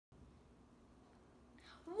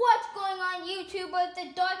YouTuber, the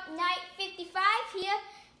Dark Knight55 here.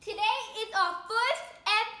 Today is our first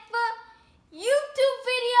ever YouTube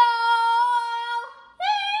video!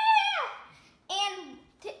 And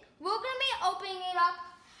we're going to be opening it up,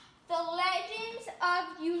 the Legends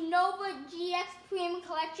of Unova GX Premium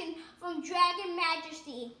Collection from Dragon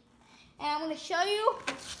Majesty. And I'm going to show you,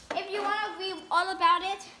 if you want to read all about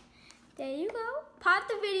it, there you go. Pause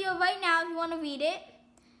the video right now if you want to read it.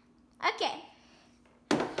 Okay.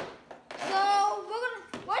 So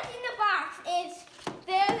what's in the box is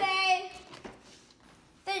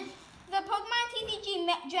the Pokemon TCG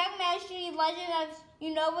Dragon Majesty Legend of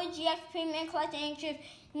Unova GX Premium Collection.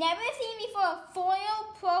 Never seen before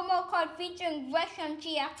foil promo card featuring Reshiram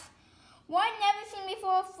GX. One never seen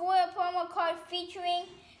before foil promo card featuring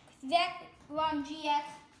Reshiram GX.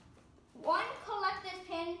 One collector's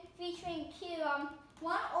pin featuring Kyurem.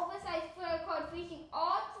 One oversized foil card featuring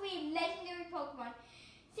all three legendary Pokemon.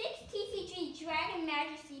 6 TCG Dragon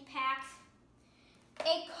Majesty packs.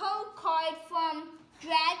 A code card from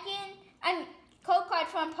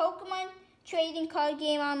Pokemon Trading Card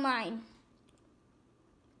Game Online.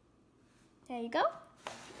 There you go.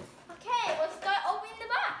 Okay, let's start opening the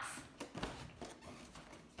box.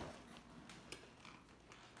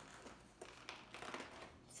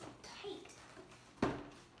 So tight.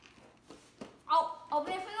 Oh,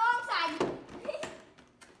 open it from the wrong side.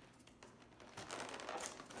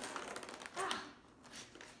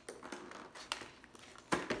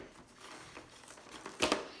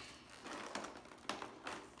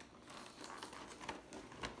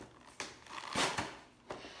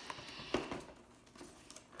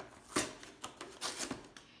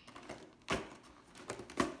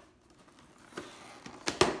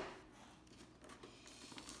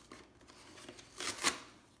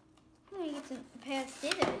 A pair of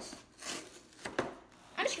scissors.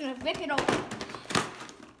 I'm just gonna rip it open.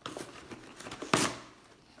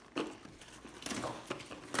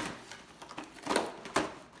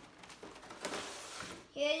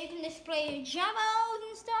 Here you can display your jumbos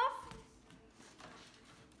and stuff.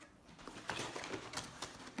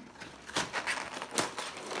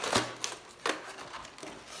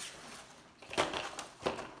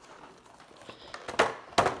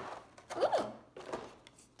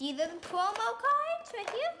 These are the promo cards right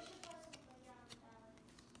here.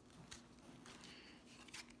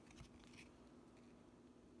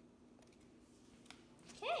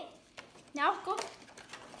 Okay, now go.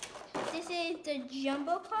 This is the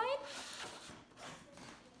jumbo card.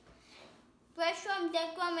 Reshiram,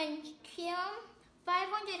 Zekrom, and Kyurem.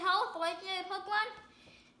 500 health, legendary Pokemon.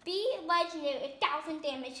 B, legendary, 1000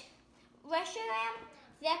 damage. Reshiram,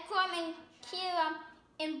 Zekrom, and Kyurem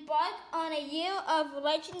embark on a year of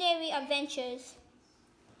legendary adventures.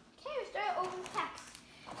 Okay, we start over the text.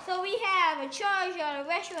 So we have a Charizard, a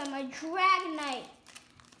Reshiram, a Dragonite,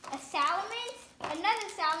 a Salamence, another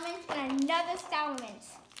Salamence, and another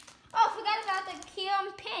Salamence. Oh, I forgot about the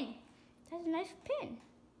Kyurem pin. That's a nice pin.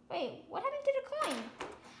 Wait, what happened to the coin?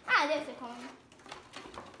 Ah, there's the coin.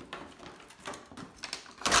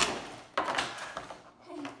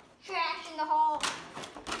 Trash in the hole.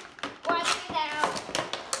 Wiping that out.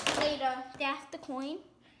 Later, that's the coin.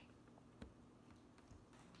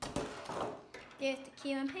 There's the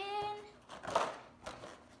Kyurem pin.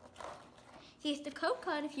 Here's the code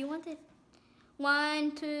card if you want it.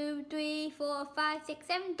 1, 2, 3, 4, 5, 6,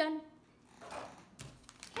 7, done.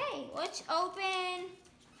 Okay, let's open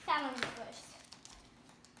Salamence first.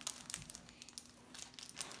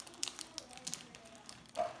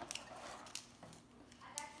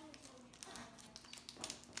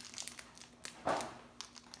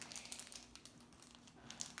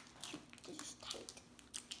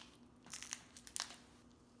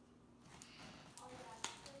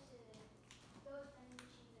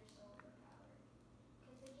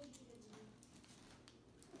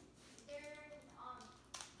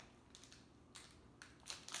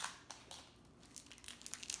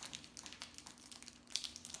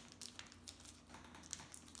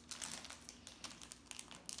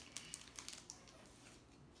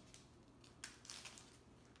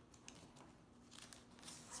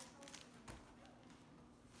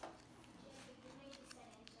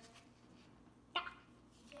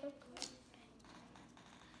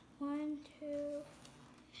 One, 2,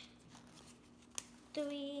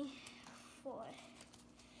 3, 4.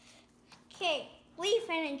 Okay, Leaf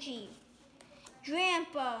Energy,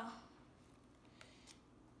 Drampa,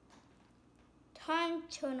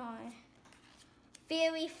 Tontonon,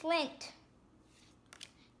 Fairy Flint,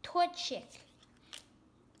 Torchic,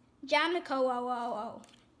 Jamiko,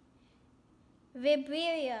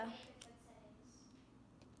 Vibria,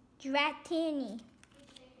 Dratini,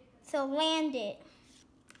 So land it.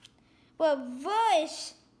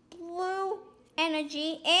 Reverse blue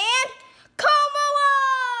energy and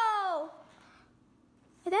Komodo!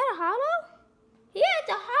 Is that a hollow? Yeah, it's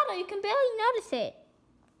a hollow. You can barely notice it.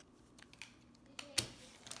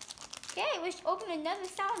 Okay, let's open another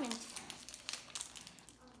salmon.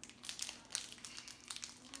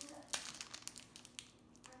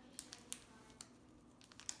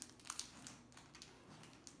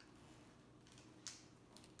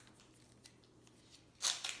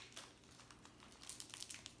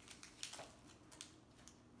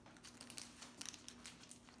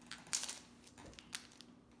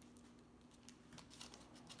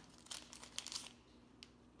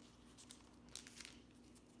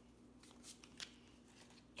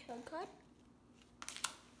 Good. 1,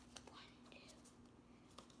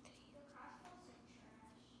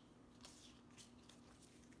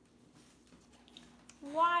 2,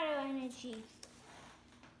 3. Water energy.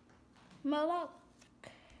 Moloch.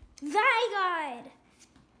 Zygarde.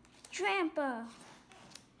 Tramper.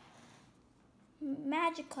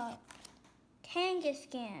 Magikarp.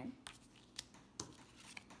 Kangaskhan.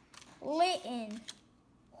 Litten.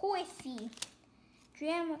 Horsey.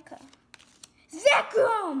 Dramica.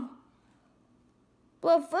 Zekrom!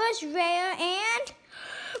 Reverse Rare and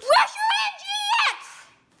Reshiram GX!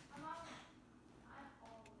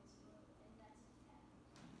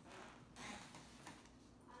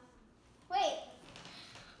 Wait.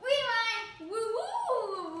 Rewind!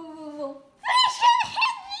 Woo-woo! Reshiram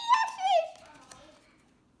GX!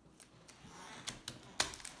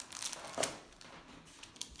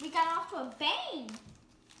 We got off to a bang!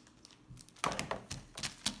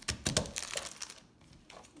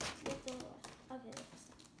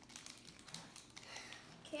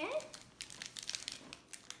 Okay.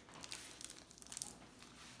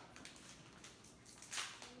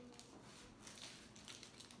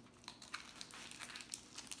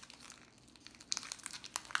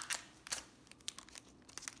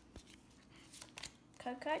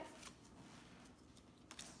 Cut.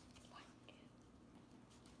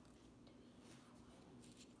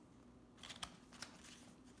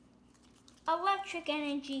 Electric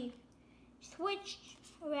energy. Switch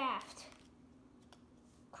raft.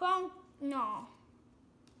 No.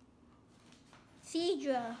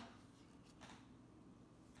 Seadra.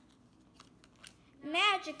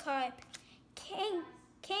 Magikarp.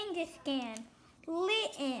 Kangaskhan.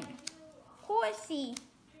 Litten. Horsey.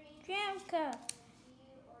 Dramica.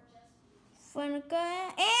 Funica.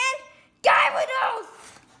 And Gyarados!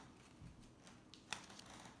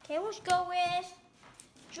 Okay, let's go with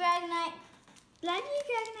Dark Knight. Love you,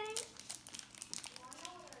 Dark Knight.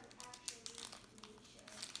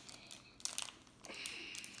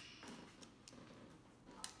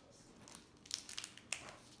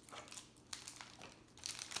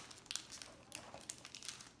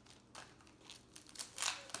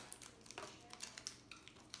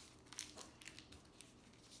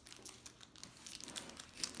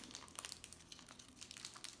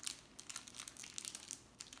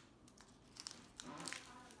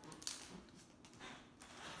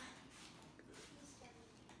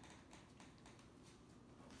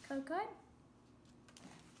 Good.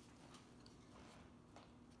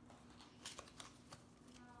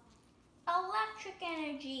 Electric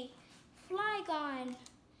energy. Flygon.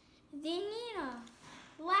 Zenina.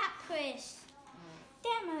 Lapras.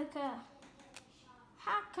 Demica.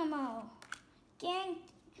 Hakamo.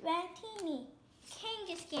 Gantini.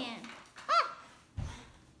 Kangaskhan.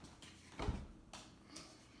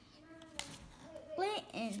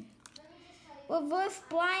 Litten. Reverse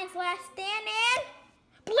Blind's Last Stand and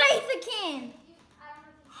Blaziken!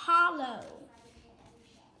 Hollow.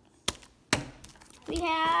 We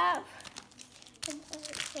have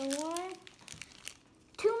 2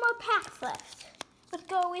 more packs left. Let's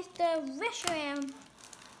go with the Reshiram.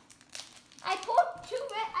 I pulled 2.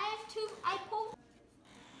 I have 2. I pulled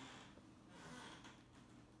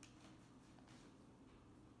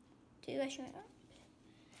 2 Reshiram.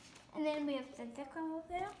 And then we have the Zekrom over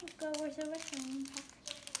there. Let's go with the Reshiram pack.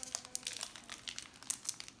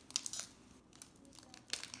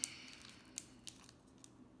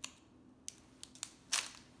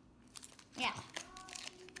 Yeah.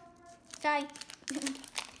 Sorry.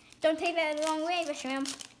 Don't take that the wrong way, Reshiram.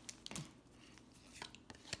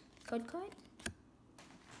 Code.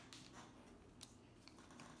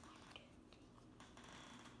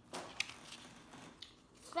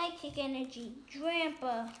 Psychic Energy,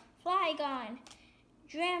 Drampa, Flygon,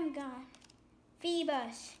 Dramgon,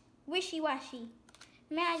 Phoebus, Wishy-Washy,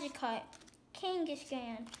 Magikarp,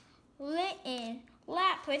 Kangaskhan, Litten,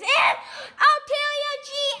 Lapras, and Altaria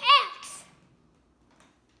GX!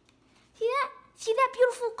 that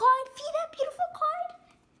beautiful card? See that beautiful card?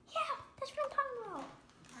 Yeah, that's what I'm talking about.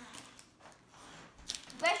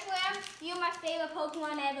 Reshiram, you're my favorite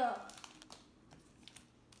Pokemon ever.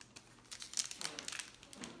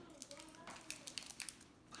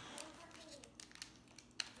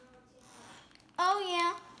 Oh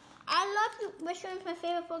yeah, I love you. Reshiram's my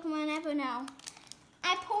favorite Pokemon ever now.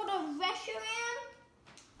 I pulled a Reshiram.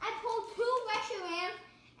 I pulled 2 Reshirams,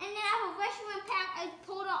 and then I have a Reshiram pack. I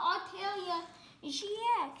pulled an Altaria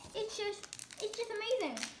GX. It's just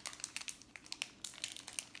amazing.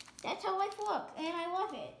 That's how life works, and I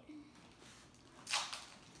love it.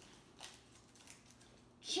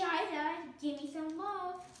 Charizard, give me some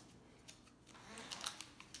love.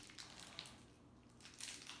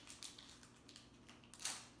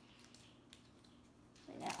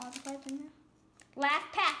 Put that all the cards in there.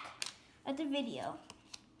 Last pack of the video.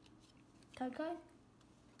 Card.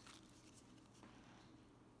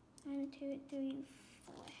 1, 2, 3,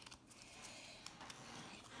 4.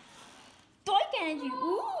 Dark energy.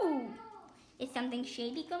 Ooh. Is something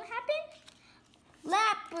shady gonna happen?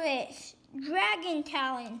 Lapras, Dragon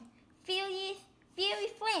Talon, Fury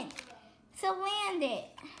Flint, Salandit,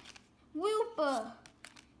 Wooper,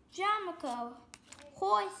 Jamico,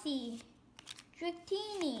 Horsey,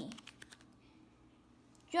 Dratini,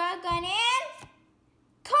 Dragon, and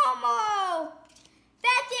Como!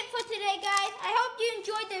 That's it for today, guys. I hope you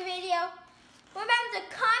enjoyed the video. Remember to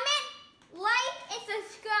comment, like, and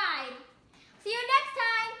subscribe. See you next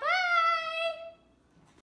time. Bye!